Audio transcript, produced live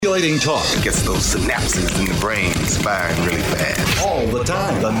Stimulating talk. It gets those synapses in the brain firing really fast. All the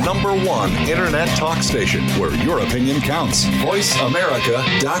time. The #1 internet talk station where your opinion counts.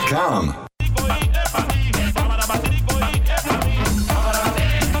 VoiceAmerica.com.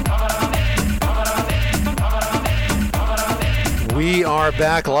 We are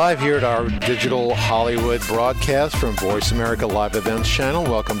back live here at our digital Hollywood broadcast from Voice America Live Events channel.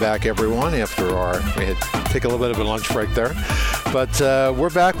 Welcome back, everyone, after we had to take a little bit of a lunch break there. But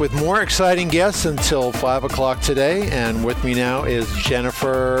we're back with more exciting guests until 5 o'clock today. And with me now is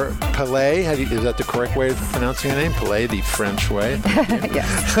Jennifer Pillay. Is that the correct way of pronouncing her name? Pillay, the French way.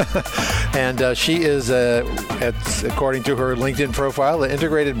 Yes. And she is, according to her LinkedIn profile, an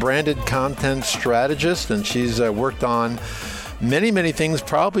integrated branded content strategist. And she's worked on many things,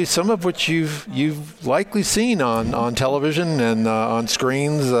 probably some of which you've likely seen on television and on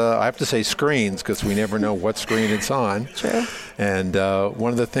screens. I have to say screens because we never know what screen it's on. True. And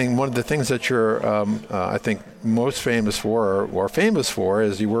one of the things that you're, I think, most famous for,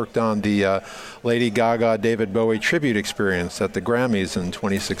 is you worked on the Lady Gaga David Bowie tribute experience at the Grammys in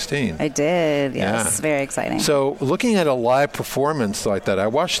 2016. I did, yes. Yeah. Very exciting. So looking at a live performance like that, I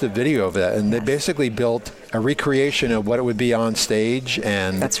watched the video of that, and they basically built a recreation of what it would be on stage.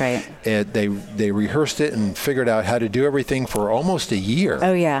 And that's right. They rehearsed it and figured out how to do everything for almost a year.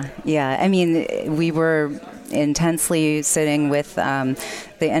 Oh, yeah. Yeah. I mean, we were intensely sitting with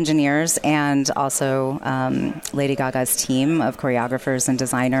the engineers and also Lady Gaga's team of choreographers and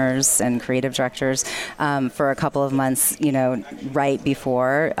designers and creative directors for a couple of months, right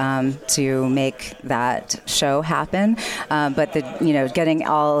before to make that show happen. But getting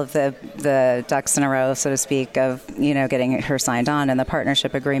all of the ducks in a row, so to speak, of getting her signed on and the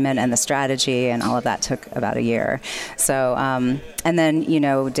partnership agreement and the strategy and all of that took about a year. So and then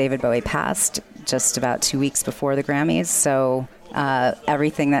David Bowie passed just about 2 weeks before the Grammys, so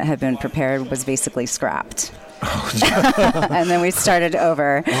everything that had been prepared was basically scrapped. And then we started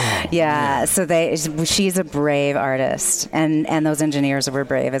over. So she's a brave artist, and those engineers were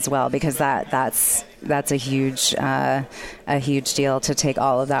brave as well, because that's a huge deal to take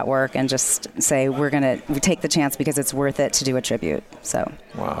all of that work and just say we take the chance because it's worth it to do a tribute. So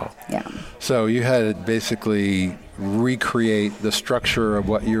wow. Yeah. So you had to basically recreate the structure of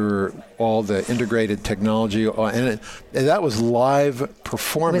all the integrated technology, and that was live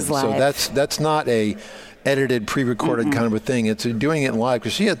performance. It was live. So that's not a edited, pre-recorded kind of a thing. It's doing it live,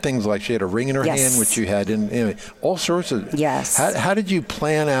 because she had things like she had a ring in her hand, which you had in all sorts of. Yes. How did you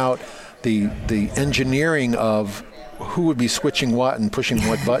plan out the engineering of who would be switching what and pushing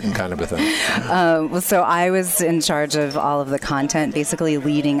what button kind of a thing? So I was in charge of all of the content, basically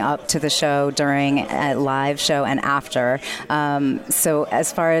leading up to the show, during a live show, and after. So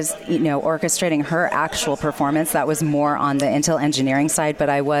as far as orchestrating her actual performance, that was more on the Intel engineering side.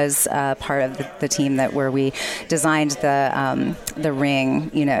 But I was part of the team where we designed the ring,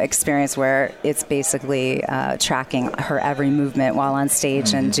 experience, where it's basically tracking her every movement while on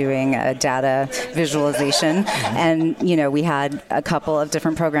stage and doing a data visualization. And we had a couple of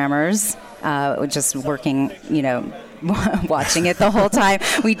different programmers just working, watching it the whole time.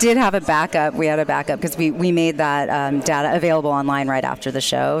 We did have a backup. We had a backup because we made that data available online right after the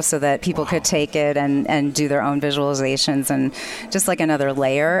show, so that people could take it and do their own visualizations, and just like another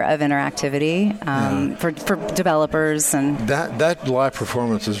layer of interactivity for developers. And that live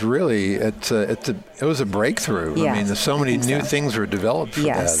performance is really it was a breakthrough. Yes, I mean, there's so many new things were developed for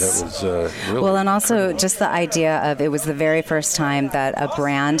that. That was really well, and also incredible. Just the idea of it was the very first time that a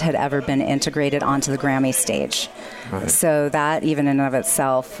brand had ever been integrated onto the Grammy stage. Right. So that, even in and of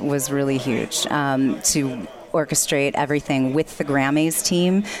itself, was really huge to orchestrate everything with the Grammys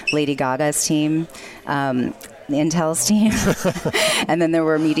team, Lady Gaga's team, Intel's team, and then there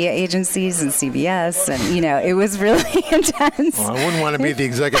were media agencies and CBS, and it was really intense. Well, I wouldn't want to be the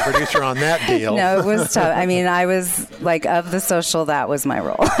executive producer on that deal. No, it was tough. I mean, I was of the social, that was my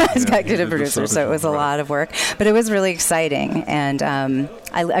role, executive producer. So it was a lot of work, but it was really exciting, and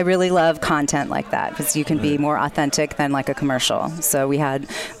I really love content like that, because you can be more authentic than like a commercial. So we had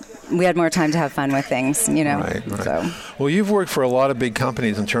more time to have fun with things, Right. So. Well, you've worked for a lot of big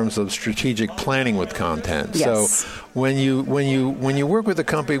companies in terms of strategic planning with content. Yes. So when you work with a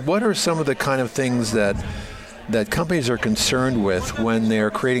company, what are some of the kind of things that that companies are concerned with when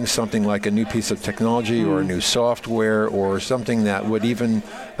they're creating something like a new piece of technology or a new software or something that would even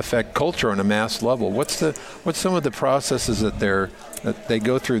affect culture on a mass level? What's some of the processes that they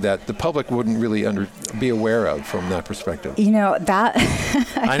go through that the public wouldn't really be aware of from that perspective? That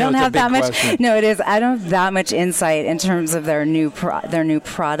I don't have that much. Question. No, it is. I don't have that much insight in terms of their new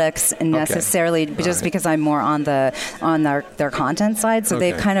products necessarily, just because I'm more on their content side. So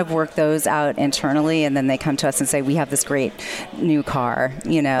they've kind of worked those out internally, and then they come to us and say, we have this great new car,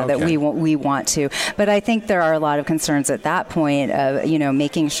 that we want to. But I think there are a lot of concerns at that point of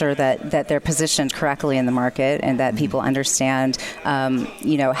making sure that they're positioned correctly in the market and that people understand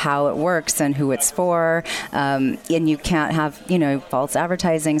how it works and who it's for. And you can't have false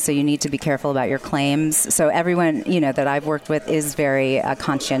advertising, so you need to be careful about your claims. So everyone that I've worked with is very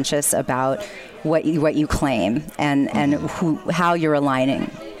conscientious about what you claim and how you're aligning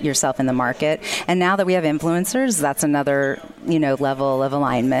yourself in the market. And now that we have influencers, that's another level of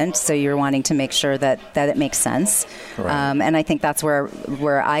alignment. So you're wanting to make sure that it makes sense. Right. And I think that's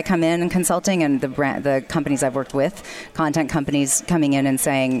where I come in consulting, and the companies I've worked with, content companies coming in and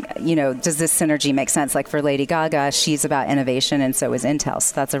saying, does this synergy make sense? Like for Lady Gaga, she's about innovation, and so is Intel.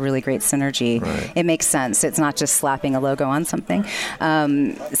 So that's a really great synergy. Right. It makes sense. It's not just slapping a logo on something.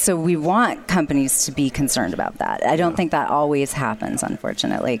 So we want companies to be concerned about that. I don't think that always happens,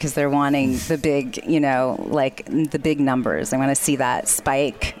 unfortunately, because they're wanting the big, like the big numbers. They want to see that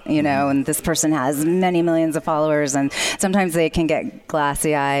spike, and this person has many millions of followers, and sometimes they can get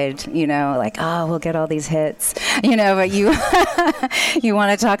glassy-eyed, like, oh, we'll get all these hits, but you you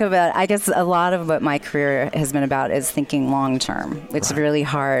want to talk about, I guess a lot of what my career has been about is thinking long-term. It's really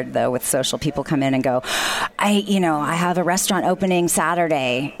hard, though, with social. People come in and go, I have a restaurant opening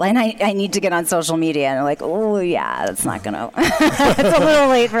Saturday, and I need to get on social media, and they're like, oh, yeah, that's not going to, it's a little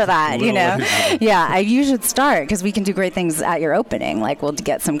late for that, Yeah, you should start, because we can do great things at your opening. Like, we'll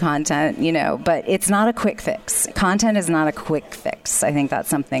get some content, but it's not a quick fix. Content is not a quick fix. I think that's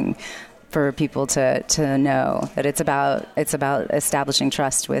something for people to know, that it's about establishing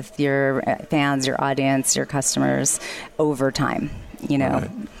trust with your fans, your audience, your customers over time, Right.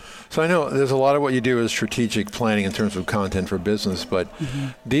 So I know there's a lot of what you do is strategic planning in terms of content for business, but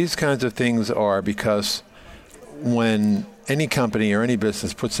these kinds of things are because when any company or any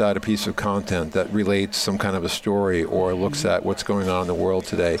business puts out a piece of content that relates some kind of a story or looks at what's going on in the world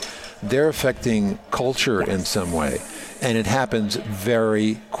today, they're affecting culture in some way. And it happens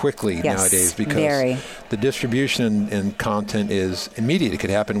very quickly nowadays because the distribution in content is immediate. It could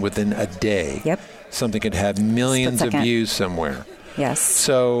happen within a day. Yep. Something could have millions of views somewhere. Yes.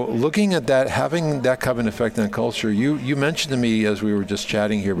 So looking at that, having that kind of an effect on culture, you mentioned to me as we were just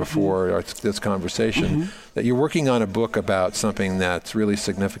chatting here before this conversation that you're working on a book about something that's really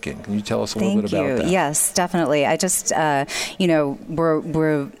significant. Can you tell us a little bit about that? Yes, definitely. I just,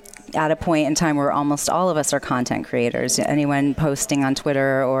 we're at a point in time where almost all of us are content creators. Anyone posting on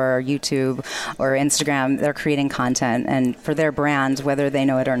Twitter or YouTube or Instagram, they're creating content and for their brand, whether they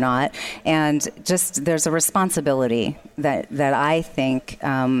know it or not. And just there's a responsibility that I think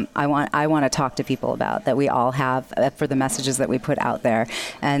I want to talk to people about, that we all have for the messages that we put out there,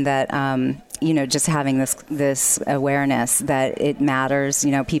 and that just having this awareness that it matters.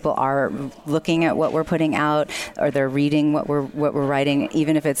 People are looking at what we're putting out, or they're reading what we're writing,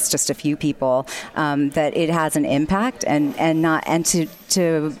 even if it's just a few people. That it has an impact, and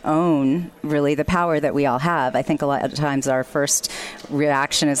to own really the power that we all have. I think a lot of times our first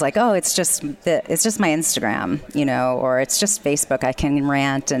reaction is like, oh, it's just my Instagram, or it's just Facebook. I can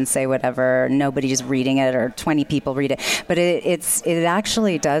rant and say whatever. Nobody's reading it, or 20 people read it. But it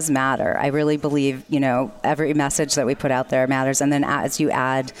actually does matter. I really believe, every message that we put out there matters. And then as you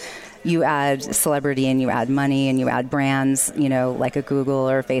add celebrity and you add money and you add brands, like a Google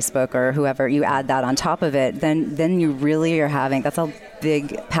or Facebook or whoever, you add that on top of it, then you really are having, that's a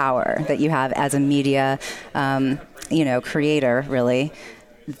big power that you have as a media, creator, really,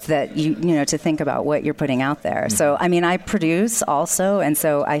 that to think about what you're putting out there. Mm-hmm. So, I produce also, and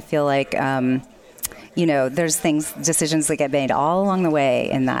so I feel like, there's decisions that get made all along the way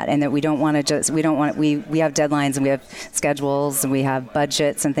in that, and that we have deadlines and we have schedules and we have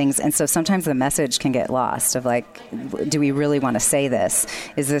budgets and things. And so sometimes the message can get lost of like, do we really want to say this?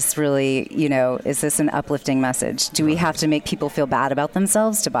 Is this really, is this an uplifting message? Do we have to make people feel bad about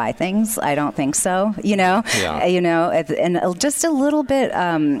themselves to buy things? I don't think so, Yeah. And just a little bit,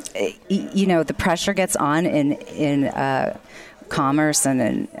 the pressure gets on in commerce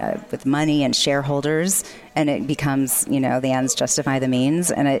and with money and shareholders, and it becomes, the ends justify the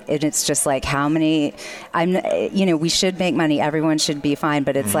means. And it's just like we should make money. Everyone should be fine.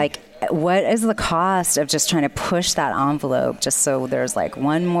 But it's like, what is the cost of just trying to push that envelope just so there's like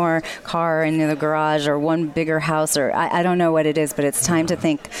one more car in the garage or one bigger house, or I don't know what it is, but it's time to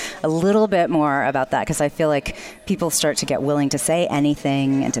think a little bit more about that, because I feel like people start to get willing to say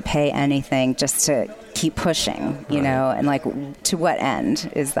anything and to pay anything just to keep pushing, and like, to what end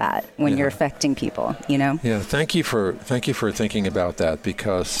is that when you're affecting people, Yeah, thank you for thinking about that,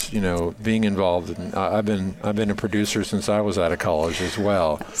 because being involved in, I've been a producer since I was out of college as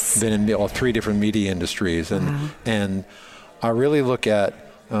well. Been in all 3 different media industries, and I really look at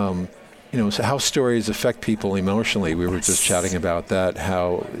how stories affect people emotionally. We were just chatting about that,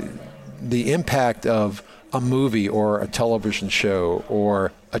 how the impact of a movie or a television show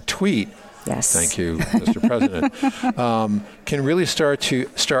or a tweet. Yes. Thank you, Mr. President. Can really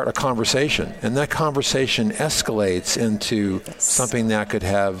start a conversation, and that conversation escalates into something that could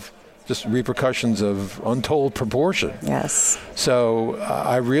have just repercussions of untold proportion. Yes. So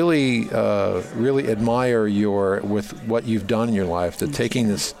I really admire with what you've done in your life, that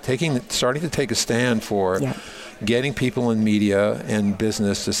starting to take a stand for getting people in media and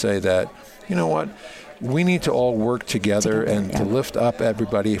business to say that, you know what, we need to all work together and to lift up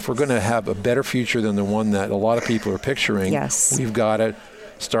everybody. If we're going to have a better future than the one that a lot of people are picturing, we've got to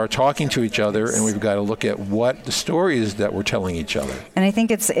start talking to each other, and we've got to look at what the stories that we're telling each other. And I think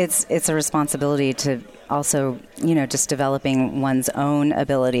it's a responsibility to also, just developing one's own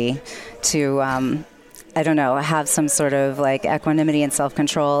ability to have some sort of like equanimity and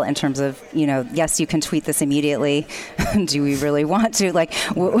self-control in terms of, yes, you can tweet this immediately. Do we really want to? Like,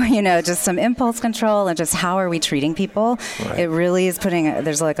 just some impulse control, and just how are we treating people? Right. It really is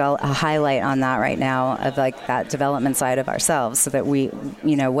there's like a highlight on that right now of like that development side of ourselves, so that we,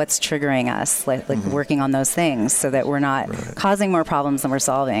 what's triggering us, like working on those things so that we're not causing more problems than we're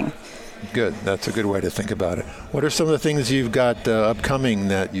solving. Good. That's a good way to think about it. What are some of the things you've got upcoming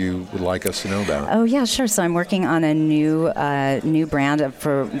that you would like us to know about? Oh, yeah, sure. So I'm working on a new brand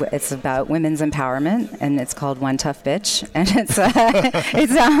it's about women's empowerment, and it's called One Tough Bitch. And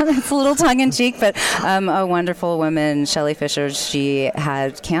it's a little tongue-in-cheek, but a wonderful woman, Shelly Fisher, she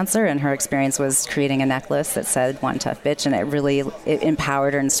had cancer, and her experience was creating a necklace that said One Tough Bitch, and it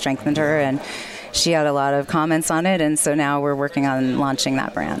empowered her and strengthened her, and she had a lot of comments on it, and so now we're working on launching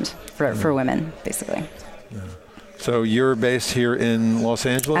that brand for women, basically. So you're based here in Los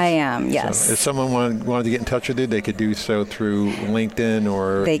Angeles? I am, yes. So if someone wanted to get in touch with you, they could do so through LinkedIn,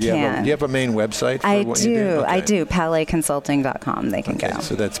 or they can. Do you have a main website for what you do? Okay. I do. PalaiConsulting.com. They can go.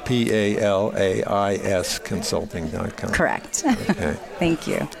 So that's PALAIS Consulting.com. Correct. Okay. Thank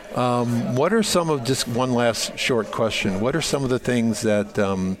you. What are some of, just one last short question, what are some of the things that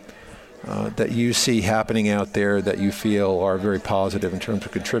that you see happening out there that you feel are very positive in terms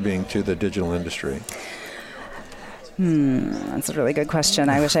of contributing to the digital industry? That's a really good question.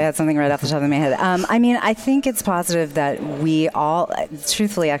 I wish I had something right off the top of my head. I think it's positive that we all,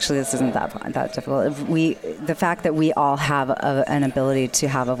 truthfully, actually, this isn't that difficult. The fact that we all have an ability to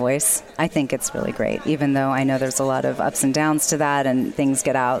have a voice, I think it's really great, even though I know there's a lot of ups and downs to that, and things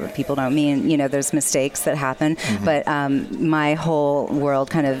get out that people don't mean, there's mistakes that happen. Mm-hmm. But my whole world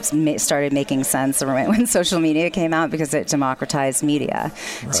kind of started making sense when social media came out, because it democratized media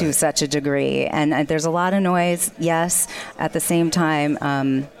to such a degree. And there's a lot of noise, yes. At the same time,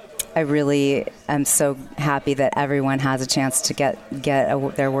 I really am so happy that everyone has a chance to get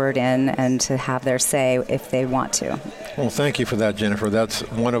their word in and to have their say if they want to. Well, thank you for that, Jennifer. That's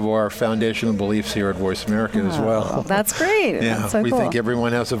one of our foundational beliefs here at Voice America as well. That's great. Yeah, that's so we cool. think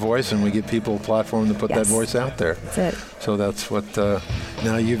everyone has a voice, and we give people a platform to put that voice out there. That's it. So that's what,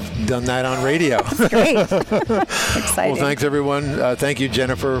 now you've done that on radio. That's great. Exciting. Well, thanks, everyone. Thank you,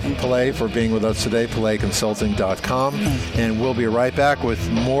 Jennifer Pillay, for being with us today, PillayConsulting.com. And we'll be right back with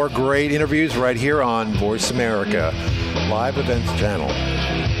more great interviews right here on Voice America Live Events Channel.